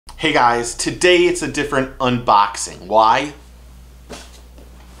Hey guys, today it's a different unboxing. Why?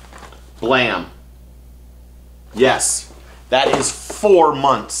 Blam. Yes, that is 4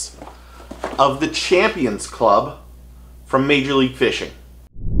 months of the Champions Club from Major League Fishing.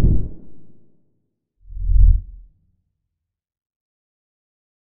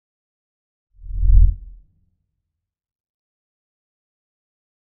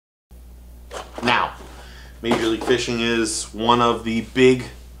 Now, Major League Fishing is one of the big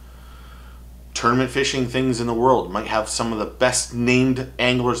tournament fishing things in the world. Might have some of the best named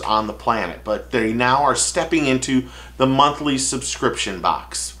anglers on the planet, but they now are stepping into the monthly subscription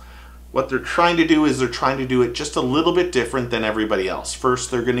box. What they're trying to do is they're trying to do it just a little bit different than everybody else.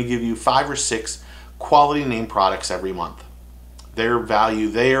 First, they're going to give you 5 or 6 quality name products every month. Their value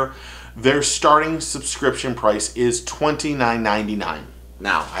there, their starting subscription price is $29.99.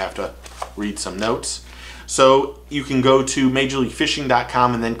 Now, I have to read some notes. So you can go to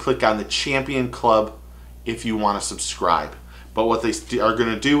MajorLeagueFishing.com and then click on the Champion Club if you want to subscribe. But what they are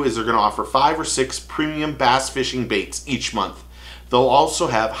going to do is they're going to offer 5 or 6 premium bass fishing baits each month. They'll also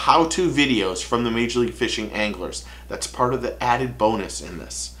have how-to videos from the Major League Fishing anglers. That's part of the added bonus in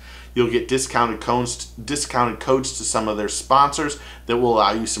this. You'll get discounted codes to some of their sponsors that will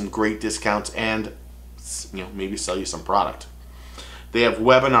allow you some great discounts and maybe sell you some product. They have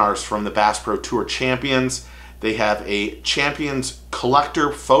webinars from the Bass Pro Tour champions. They have a Champions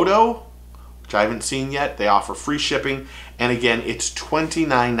collector photo, which I haven't seen yet. They offer free shipping. And again, it's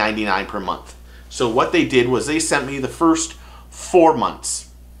 $29.99 per month. So what they did was they sent me the first 4 months.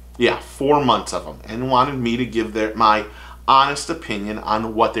 Yeah, 4 months of them. And wanted me to give my honest opinion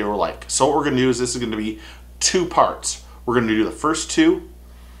on what they were like. So what we're going to do is this is going to be 2 parts. We're going to do the first 2.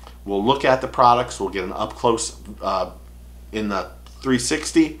 We'll look at the products. We'll get an up close in the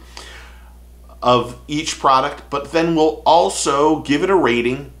 360 of each product, but then we'll also give it a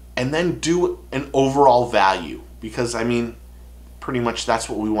rating and then do an overall value, because I mean pretty much that's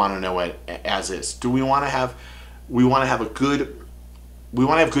what we want to know as is. Do we want to have good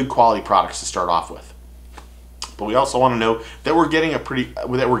quality products to start off with, but we also want to know that we're getting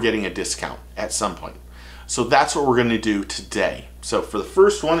a discount at some point. So that's what we're going to do today. So for the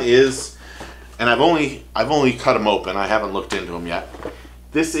first one is, and I've only cut them open. I haven't looked into them yet.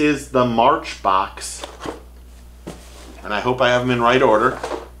 This is the March box, and I hope I have them in right order.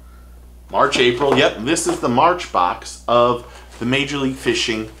 March, April. Yep, this is the March box of the Major League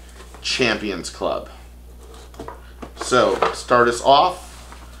Fishing Champions Club. So start us off.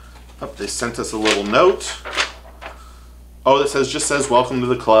 Oh, they sent us a little note. Oh, this just says welcome to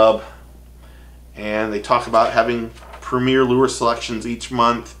the club, and they talk about having premier lure selections each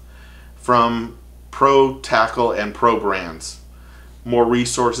month from pro tackle and pro brands. More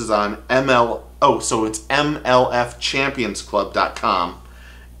resources on MLFchampionsclub.com,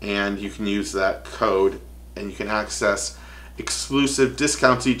 and you can use that code and you can access exclusive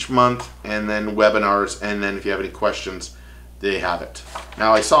discounts each month, and then webinars, and then if you have any questions, they have it.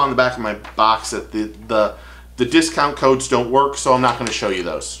 Now I saw on the back of my box that the discount codes don't work, so I'm not going to show you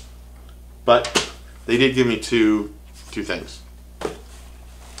those. But they did give me two things.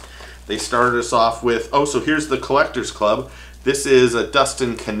 They started us off with, oh, so here's the Collectors Club. This is a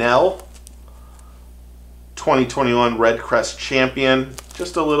Dustin Cannell 2021 Red Crest Champion.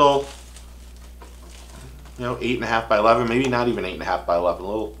 Just a little, 8.5 by 11, maybe not even 8.5 by 11. A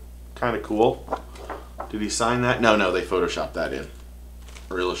little kind of cool. Did he sign that? No, they photoshopped that in,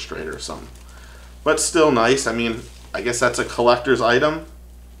 or Illustrator or something. But still nice. I mean, I guess that's a collector's item.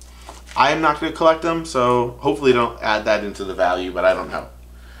 I am not going to collect them, so hopefully don't add that into the value, but I don't know.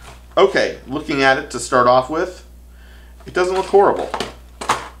 Okay, looking at it to start off with, it doesn't look horrible.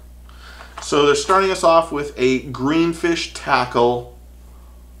 So they're starting us off with a greenfish tackle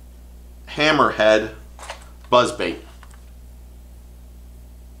hammerhead buzzbait.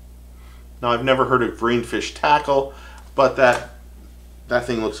 Now I've never heard of greenfish tackle, but that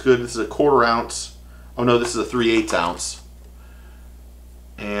thing looks good. This is a 1/4 ounce. Oh no, this is a 3/8 ounce.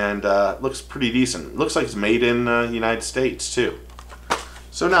 And looks pretty decent. Looks like it's made in the United States too.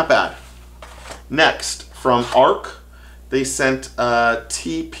 So not bad. Next, from ARC, they sent a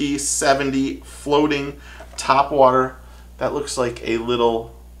TP70 floating topwater. That looks like a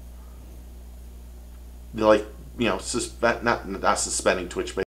little, not suspending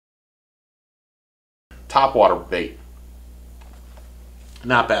twitch bait. Topwater bait.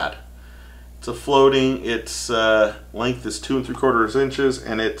 Not bad. It's a floating. Its length is 2 3/4 inches,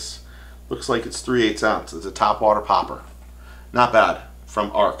 and looks like it's 3/8 ounces. It's a topwater popper. Not bad.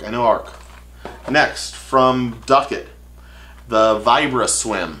 From ARC. I know ARC. Next, from Duckett, the Vibra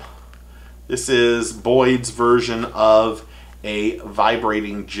Swim. This is Boyd's version of a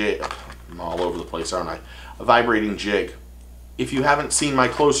vibrating jig. I'm all over the place, aren't I? A vibrating jig. If you haven't seen my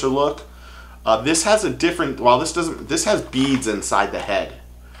closer look, this has a different, well, this has beads inside the head.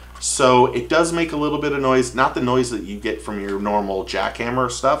 So it does make a little bit of noise, not the noise that you get from your normal jackhammer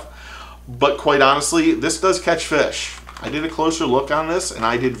stuff, but quite honestly, this does catch fish. I did a closer look on this and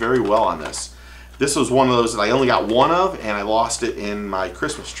I did very well on this. This was one of those that I only got one of and I lost it in my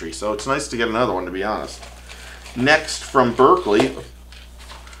Christmas tree. So it's nice to get another one, to be honest. Next, from Berkley,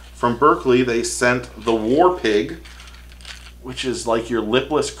 they sent the War Pig, which is like your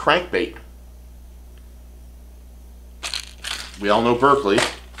lipless crankbait. We all know Berkley.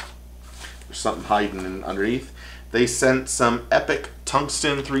 There's something hiding underneath. They sent some Epic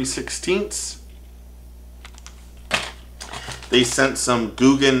Tungsten 3/16. They sent some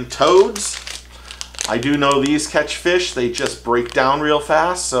Guggen Toads. I do know these catch fish. They just break down real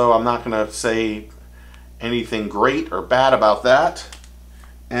fast, so I'm not going to say anything great or bad about that.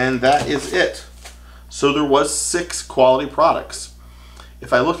 And that is it. So there was 6 quality products.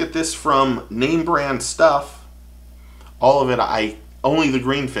 If I look at this from name brand stuff, all of it, only the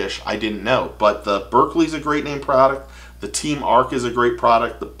greenfish I didn't know. But the Berkley's a great name product. The Team Arc is a great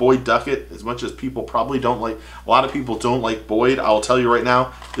product. The Boyd Ducket, as much as people probably don't like, a lot of people don't like Boyd, I'll tell you right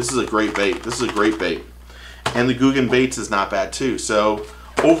now, this is a great bait. This is a great bait. And the Guggen Baits is not bad too. So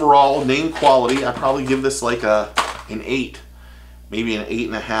overall, name quality, I probably give this like an 8. Maybe an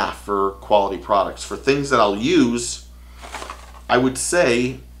 8.5 for quality products. For things that I'll use, I would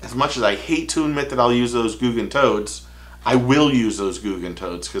say, as much as I hate to admit that I'll use those Guggen Toads, I will use those Guggen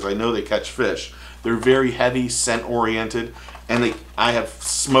Toads because I know they catch fish. They're very heavy, scent oriented, and I have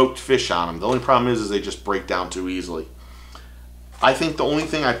smoked fish on them. The only problem is they just break down too easily. I think the only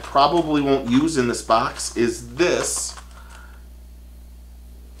thing I probably won't use in this box is this,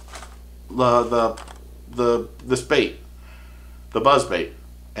 this bait, the buzz bait,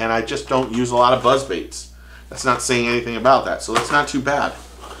 and I just don't use a lot of buzz baits. That's not saying anything about that, so that's not too bad.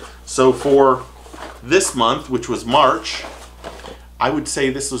 So for this month, which was March, I would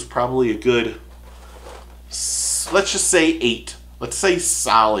say this was probably a good, let's just say 8. Let's say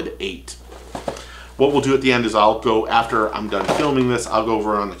solid 8. What we'll do at the end is I'll go, after I'm done filming this, I'll go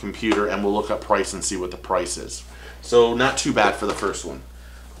over on the computer and we'll look up price and see what the price is. So not too bad for the first one.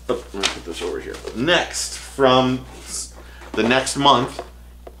 But let me put this over here. Next, from the next month,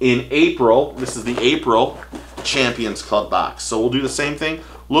 in April, this is the April Champions Club box. So we'll do the same thing.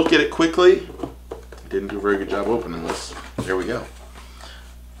 Look at it quickly. Didn't do a very good job opening this. There we go.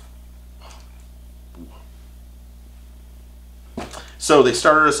 So they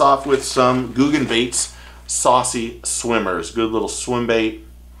started us off with some Guggen Baits Saucy Swimmers. Good little swim bait.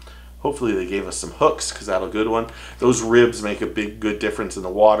 Hopefully they gave us some hooks because that'll be a good one. Those ribs make a good difference in the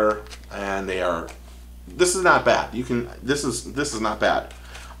water, and they are. This is not bad. You can. This is not bad.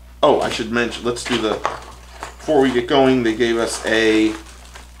 Oh, I should mention. Let's do the. Before we get going, they gave us a.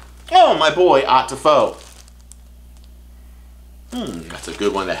 Oh, my boy, Ott to Foe. That's a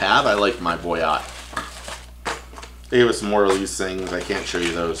good one to have. I like my boy Ott. They gave us more of these things. I can't show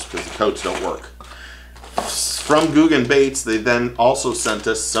you those because the coats don't work. From Guggen Baits, they then also sent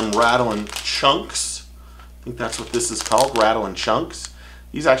us some Rattlin' Chunks. I think that's what this is called, Rattlin' Chunks.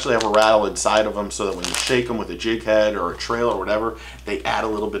 These actually have a rattle inside of them so that when you shake them with a jig head or a trail or whatever, they add a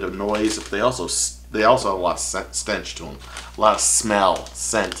little bit of noise. They also have a lot of stench to them, a lot of smell,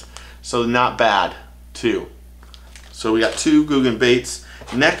 scent. So not bad, too. So we got 2 Guggen Baits.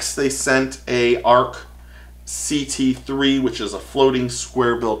 Next, they sent a Arc CT3, which is a floating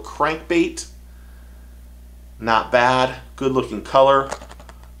square bill crankbait. Not bad. Good looking color.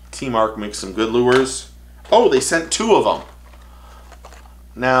 Team Arc makes some good lures. Oh, they sent 2 of them.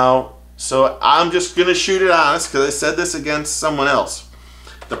 Now, so I'm just going to shoot it honest because I said this against someone else.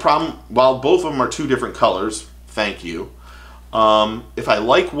 The problem, while both of them are 2 different colors, thank you. If I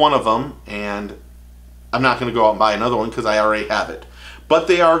like one of them, and I'm not going to go out and buy another one because I already have it. But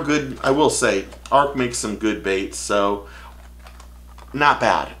they are good, I will say. Arc makes some good baits, so not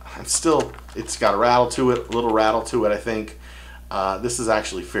bad. It's got a rattle to it, a little rattle to it, I think. This is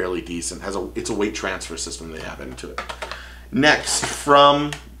actually fairly decent. It's a weight transfer system they have into it. Next,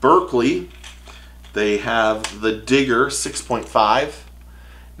 from Berkley, they have the Digger 6.5.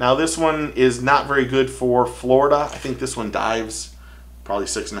 Now this one is not very good for Florida. I think this one dives probably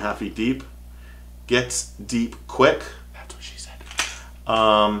 6.5 feet deep. Gets deep quick. That's what she said.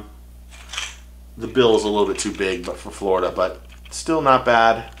 The bill is a little bit too big, but for Florida, but still not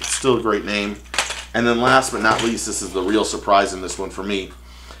bad. It's still a great name. And then last but not least, this is the real surprise in this one for me.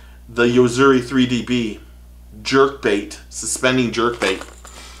 The Yozuri 3DB jerkbait, suspending jerkbait.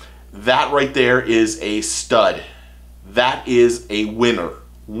 That right there is a stud. that is a winner.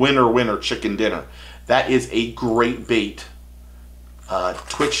 Winner chicken dinner. That is a great bait.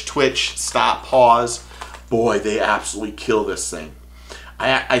 Twitch, stop, pause. Boy, they absolutely kill this thing.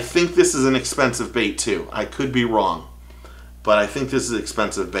 I think this is an expensive bait too. I could be wrong, but I think this is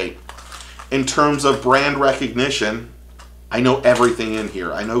expensive bait. In terms of brand recognition, I know everything in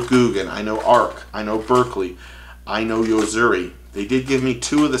here. I know Guggen, I know Arc, I know Berkeley, I know Yozuri. They did give me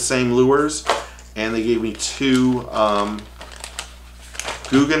 2 of the same lures, and they gave me 2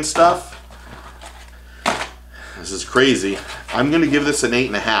 Guggen stuff. This is crazy. I'm going to give this an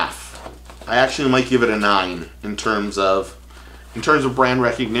 8.5. I actually might give it a 9 in terms of brand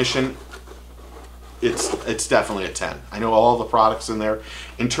recognition. It's definitely a 10. I know all the products in there.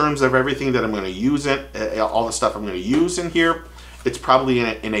 In terms of everything that I'm going to use all the stuff I'm going to use in here, it's probably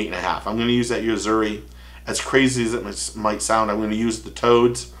an 8.5. I'm going to use that Yozuri. As crazy as it might sound, I'm going to use the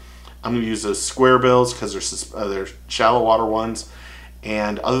toads. I'm going to use those square bills because they're shallow water ones.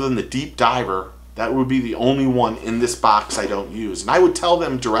 And other than the deep diver, that would be the only one in this box I don't use. And I would tell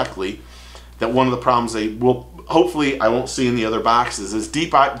them directly that one of the problems they will, hopefully I won't see in the other boxes, is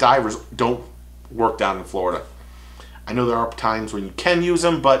deep divers don't work down in Florida. I know there are times when you can use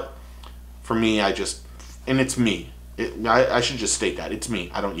them, but for me, and it's me. I should just state that. It's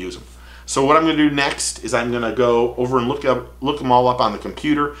me. I don't use them. So what I'm going to do next is I'm going to go over and look them all up on the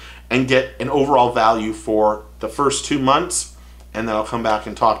computer and get an overall value for the first 2 months, and then I'll come back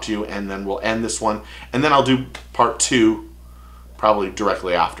and talk to you, and then we'll end this one, and then I'll do part 2 probably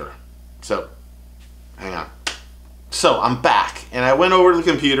directly after. So hang on. So I'm back, and I went over to the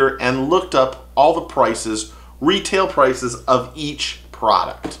computer and looked up all the prices, retail prices of each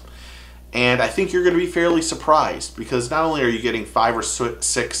product. And I think you're going to be fairly surprised, because not only are you getting 5 or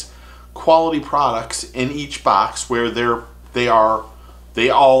 6 quality products in each box where they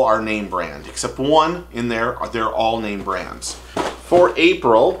all are name brand, except one in there, they're all name brands. For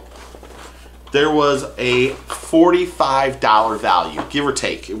April, there was a $45 value, give or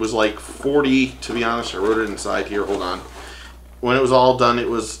take. It was like 40, to be honest. I wrote it inside here, hold on. When it was all done, it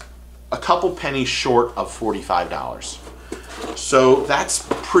was a couple pennies short of $45. So that's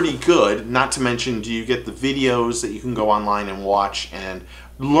pretty good. Not to mention, do you get the videos that you can go online and watch and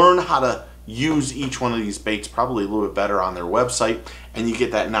learn how to use each one of these baits probably a little bit better on their website, and you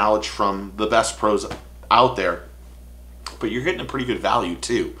get that knowledge from the best pros out there. But you're getting a pretty good value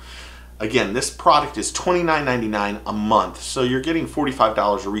too. Again, this product is $29.99 a month, so you're getting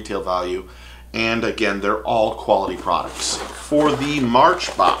 $45 of retail value, and again, they're all quality products. For the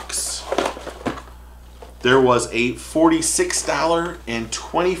March box, there was a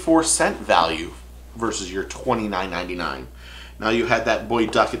 $46.24 value versus your $29.99. Now you had that Boy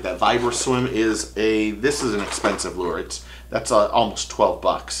Ducket, that Vibra Swim this is an expensive lure. That's almost 12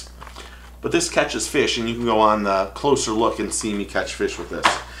 bucks. But this catches fish, and you can go on the closer look and see me catch fish with this.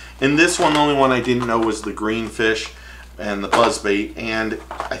 In this one, the only one I didn't know was the green fish and the buzzbait, and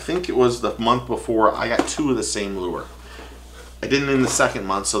I think it was the month before I got 2 of the same lure. I didn't in the second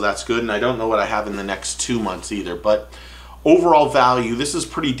month, so that's good, and I don't know what I have in the next 2 months either. But overall value, this is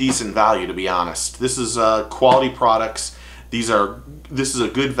pretty decent value, to be honest. This is quality products. This is a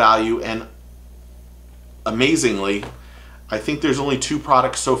good value, and amazingly, I think there's only 2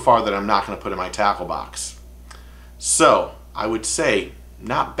 products so far that I'm not going to put in my tackle box. So I would say,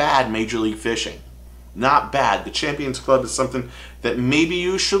 not bad, Major League Fishing. Not bad. The Champions Club is something that maybe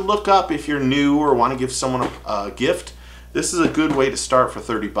you should look up if you're new or want to give someone a gift. This is a good way to start for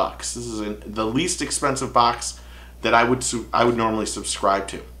 30 bucks. This is the least expensive box that I would normally subscribe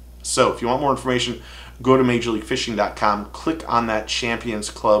to. So if you want more information, go to MajorLeagueFishing.com, click on that Champions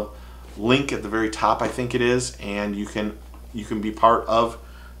Club link at the very top, I think it is, and you can be part of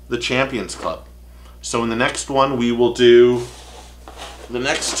the Champions Club. So in the next one, we will do, the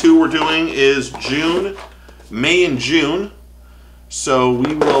next 2 we're doing is May and June. So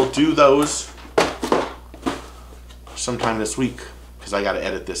we will do those sometime this week, because I got to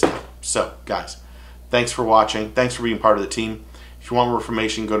edit this now. So guys, thanks for watching. Thanks for being part of the team. If you want more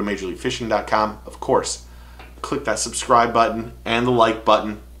information, go to MajorLeagueFishing.com. Of course, click that subscribe button and the like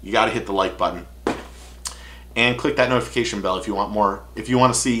button. You got to hit the like button. And click that notification bell if you want more, if you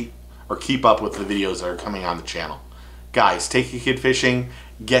want to see or keep up with the videos that are coming on the channel. Guys, take your kid fishing,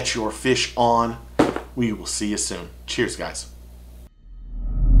 get your fish on. We will see you soon. Cheers, guys.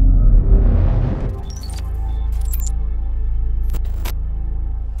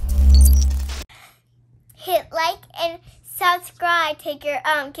 Hit like and subscribe. Take your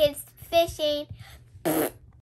kids fishing.